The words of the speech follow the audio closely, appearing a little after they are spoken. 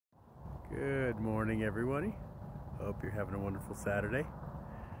Good morning, everybody. Hope you're having a wonderful Saturday.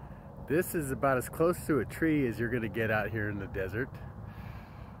 This is about as close to a tree as you're going to get out here in the desert.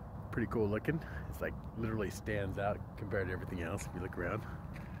 Pretty cool looking. It's like literally stands out compared to everything else if you look around.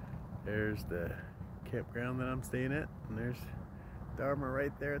 There's the campground that I'm staying at, and there's Dharma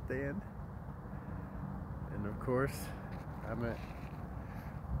right there at the end. And of course, I'm at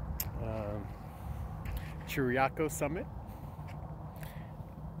Chiriaco Summit.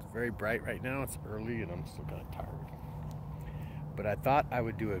 Very bright right now. It's early and I'm still kind of tired. But I thought I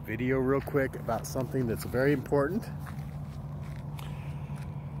would do a video real quick about something that's very important.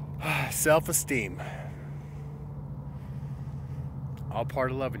 Self-esteem. All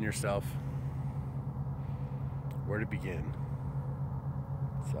part of loving yourself. Where to begin?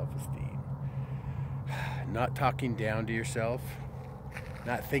 Self-esteem. Not talking down to yourself.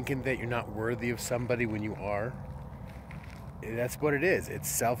 Not thinking that you're not worthy of somebody when you are. That's what it is. It's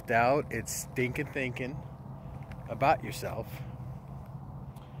self-doubt. It's stinking thinking about yourself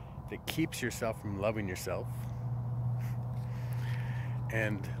that keeps yourself from loving yourself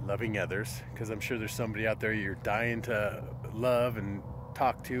and loving others. Because I'm sure there's somebody out there you're dying to love and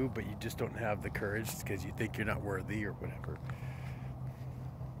talk to, but you just don't have the courage because you think you're not worthy or whatever.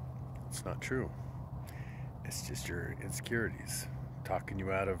 It's not true. It's just your insecurities talking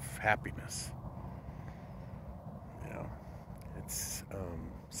you out of happiness. It's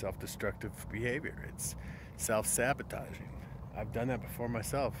self-destructive behavior. It's self-sabotaging. I've done that before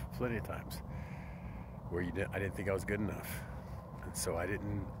myself plenty of times where I didn't think I was good enough. And so I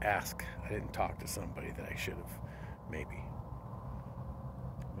didn't ask. I didn't talk to somebody that I should have, maybe.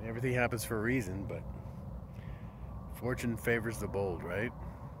 I mean, everything happens for a reason, but fortune favors the bold, right?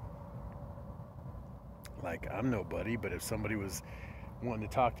 Like, I'm nobody, but if somebody was wanting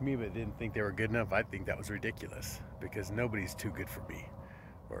to talk to me but didn't think they were good enough, I think that was ridiculous, because nobody's too good for me,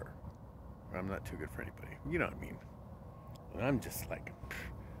 or I'm not too good for anybody. You know what I mean? And I'm just like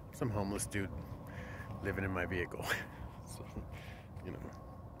some homeless dude living in my vehicle. So, you know,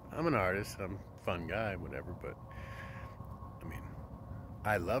 I'm an artist, I'm a fun guy, whatever, but I mean,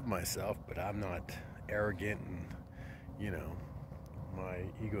 I love myself, but I'm not arrogant and, you know, my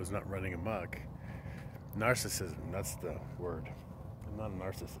ego's not running amok. Narcissism, that's the word. I'm not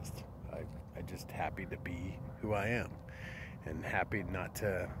a narcissist. I'm just happy to be who I am, and happy not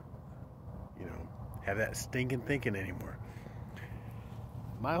to, you know, have that stinking thinking anymore.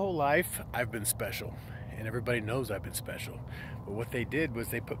 My whole life, I've been special, and everybody knows I've been special. But what they did was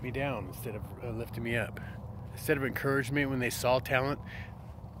they put me down instead of lifting me up. Instead of encouraging me when they saw talent,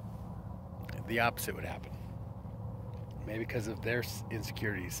 the opposite would happen. Maybe because of their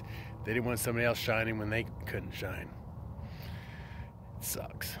insecurities. They didn't want somebody else shining when they couldn't shine. It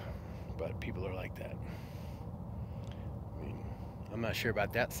sucks, but people are like that. I mean, I'm not sure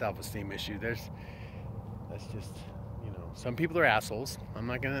about that self-esteem issue. That's just, you know, some people are assholes. I'm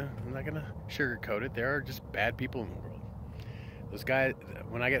not gonna sugarcoat it. There are just bad people in the world. Those guys,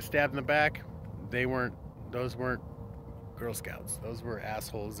 when I got stabbed in the back, those weren't Girl Scouts. Those were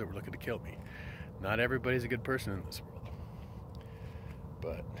assholes that were looking to kill me. Not everybody's a good person in this world,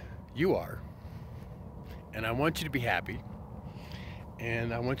 but you are, and I want you to be happy.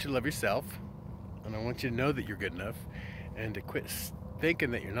 And I want you to love yourself, and I want you to know that you're good enough, and to quit thinking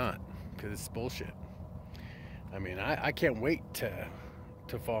that you're not, because it's bullshit. I mean, I can't wait to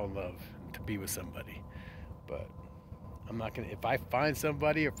fall in love, to be with somebody, but I'm not gonna. If I find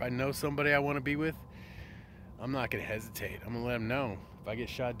somebody, or if I know somebody I want to be with, I'm not gonna hesitate. I'm gonna let them know. If I get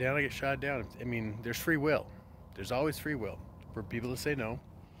shot down, I get shot down. I mean, there's free will. There's always free will for people to say no.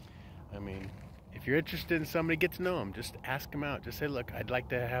 I mean, if you're interested in somebody, get to know them. Just ask them out. Just say, look, I'd like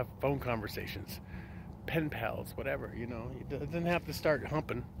to have phone conversations, pen pals, whatever, you know. It doesn't have to start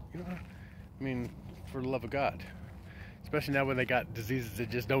humping, you know. I mean, for the love of God. Especially now when they got diseases that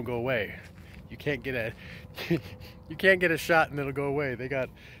just don't go away. You can't get a shot and it'll go away. They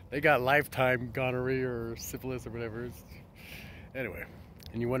got lifetime gonorrhea or syphilis or whatever. Anyway,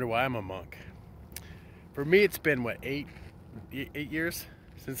 and you wonder why I'm a monk. For me, it's been, what, eight years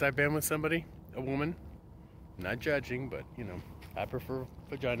since I've been with somebody. A woman. Not judging, but you know, I prefer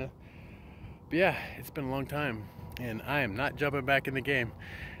vagina. But yeah, it's been a long time, and I am not jumping back in the game,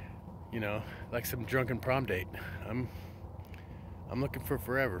 you know, like some drunken prom date. I'm looking for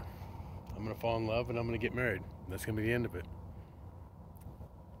forever. I'm gonna fall in love and I'm gonna get married. That's gonna be the end of it.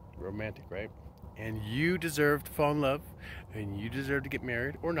 Romantic, right? And you deserve to fall in love, and you deserve to get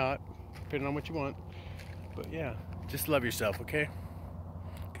married, or not, depending on what you want. But yeah, just love yourself, okay?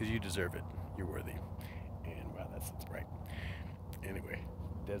 Because you deserve it. You're worthy. And wow, that's right. Anyway,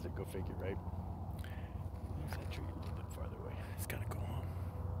 desert, go figure, right? There's that tree a little bit farther away. It's kind of cool.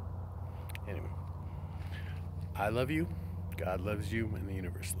 I love you, God loves you, and the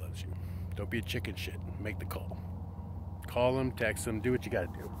universe loves you. Don't be a chicken shit. Make the call. Call them, text them, do what you gotta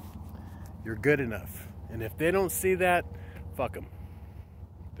do. You're good enough. And if they don't see that, fuck them.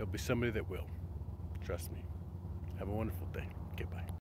 There'll be somebody that will. Trust me. Have a wonderful day. Goodbye.